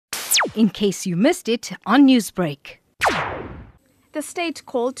in case you missed it on Newsbreak. The state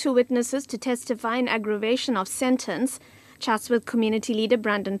called 2 witnesses to testify in aggravation of sentence. Chatsworth community leader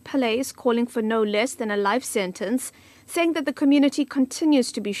Brandon Pillay is calling for no less than a life sentence, saying that the community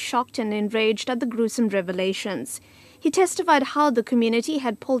continues to be shocked and enraged at the gruesome revelations. He testified how the community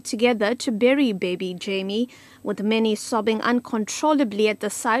had pulled together to bury baby Jaime, with many sobbing uncontrollably at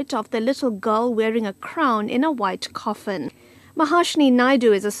the sight of the little girl wearing a crown in a white coffin. Minoshni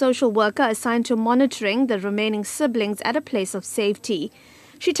Pillay is a social worker assigned to monitoring the remaining siblings at a place of safety.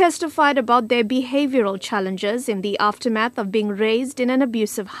 She testified about their behavioral challenges in the aftermath of being raised in an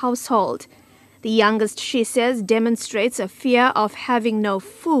abusive household. The youngest, she says, demonstrates a fear of having no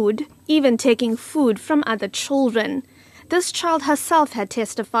food, even taking food from other children. This child herself had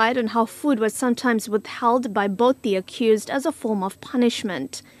testified on how food was sometimes withheld by both the accused as a form of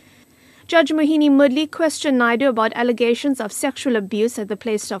punishment. Judge Minoshni Pillay questioned Pillay about allegations of sexual abuse at the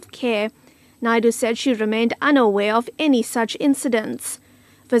place of care. Pillay said she remained unaware of any such incidents.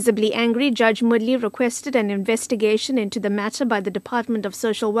 Visibly angry, Judge Pillay requested an investigation into the matter by the Department of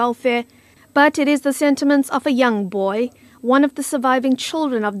Social Welfare, but it is the sentiments of a young boy, one of the surviving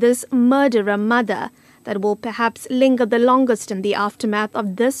children of this murderer mother, that will perhaps linger the longest in the aftermath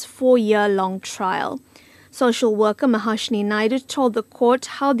of this 4-year-long trial. Social worker Minoshni Pillay told the court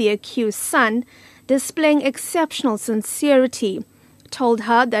how the accused son, displaying exceptional sincerity, told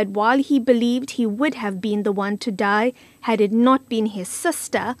her that while he believed he would have been the one to die had it not been his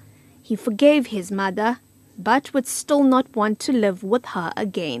sister, he forgave his mother, but would still not want to live with her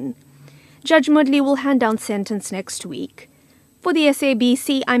again. Judge Pillay will hand down sentence next week. For the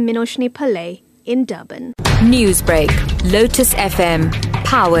SABC, I'm Minoshni Pillay in Durban. Newsbreak, Lotus FM,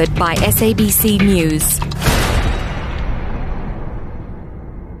 powered by SABC News.